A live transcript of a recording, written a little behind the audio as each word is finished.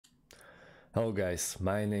Hello guys,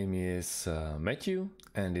 my name is Matthew,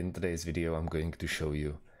 and in today's video I'm going to show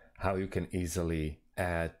you how you can easily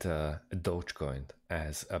add Dogecoin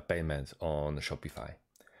as a payment on Shopify.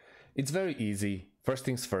 It's very easy. First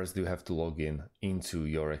things first, you have to log in into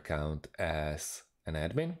your account as an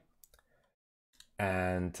admin.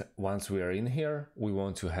 And once we are in here, we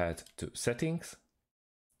want to head to settings,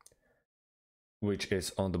 which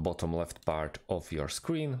is on the bottom left part of your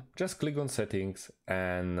screen. Just click on settings,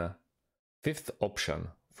 and fifth option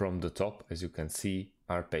from the top, as you can see,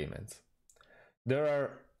 are payments. There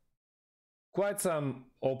are quite some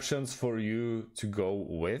options for you to go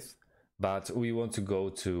with, but we want to go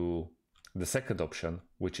to the second option,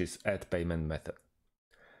 which is add payment method.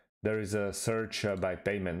 There is a search by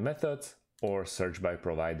payment methods or search by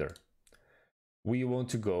provider. We want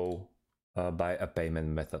to go by a payment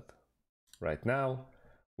method. Right now,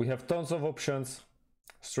 we have tons of options.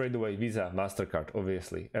 Straight away, Visa, MasterCard,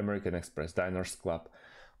 obviously, American Express, Diners Club,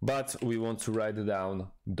 but we want to write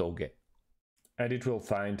down Doge, and it will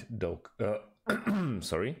find Dogecoin.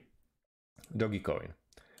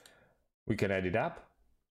 We can add it up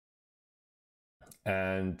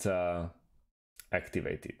and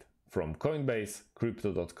activate it from Coinbase,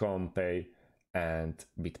 Crypto.com, Pay, and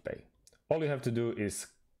BitPay. All you have to do is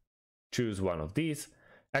choose one of these,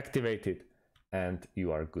 activate it, and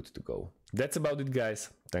you are good to go. That's about it, guys.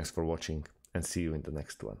 Thanks for watching, and see you in the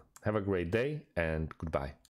next one. Have a great day, and goodbye.